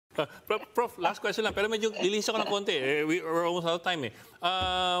Prof, last question lang, pero medyo lilis ako ng konti. We're almost out of time eh.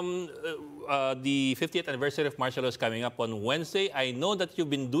 The 50th anniversary of martial law is coming up on Wednesday. I know that you've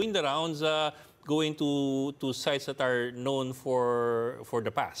been doing the rounds, going to sites that are known for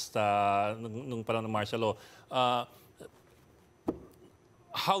the past, nung panahon ng martial law.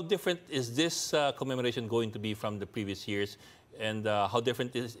 How different is this commemoration going to be from the previous years? And how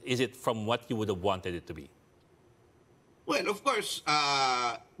different is it from what you would have wanted it to be? Well, of course,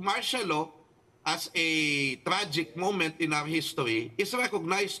 martial law as a tragic moment in our history is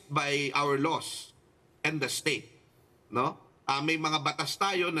recognized by our laws and the state. No? May mga batas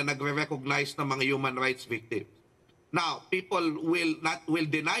tayo na nagre-recognize ng mga human rights victims. Now, people will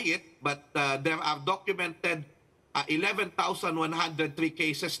deny it, but there are documented 11,103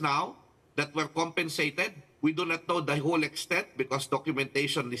 cases now that were compensated. We do not know the whole extent because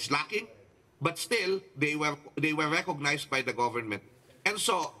documentation is lacking. But still, they were recognized by the government. And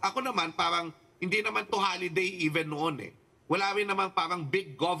so, ako naman parang hindi naman to holiday even noon eh. Wala rin naman parang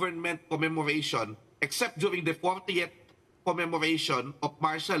big government commemoration except during the 40th commemoration of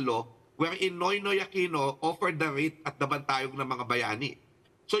martial law wherein Noynoy Aquino offered the writ at nabantayog ng mga bayani.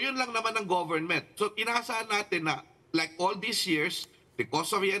 So yun lang naman ang government. So inaasahan natin na like all these years, the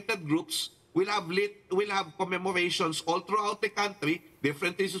cause-oriented groups will have commemorations all throughout the country,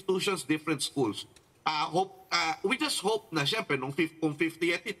 different institutions, different schools. We just hope na siyempre kung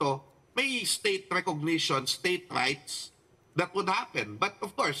 50th ito, may state recognition, state rights that would happen. But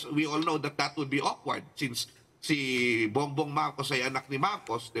of course, we all know that that would be awkward since si Bongbong Marcos ay anak ni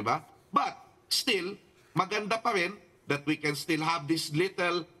Marcos, di ba? But still, maganda pa rin that we can still have this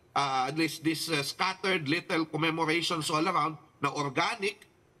little, scattered little commemorations all around na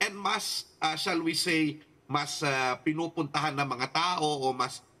organic, and mas, shall we say, mas pinupuntahan ng mga tao o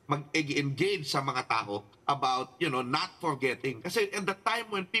mas mag-engage sa mga tao about, not forgetting. Kasi at the time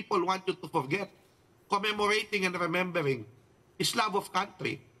when people want you to forget, commemorating and remembering is love of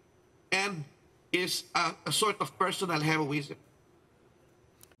country and is a sort of personal heroism.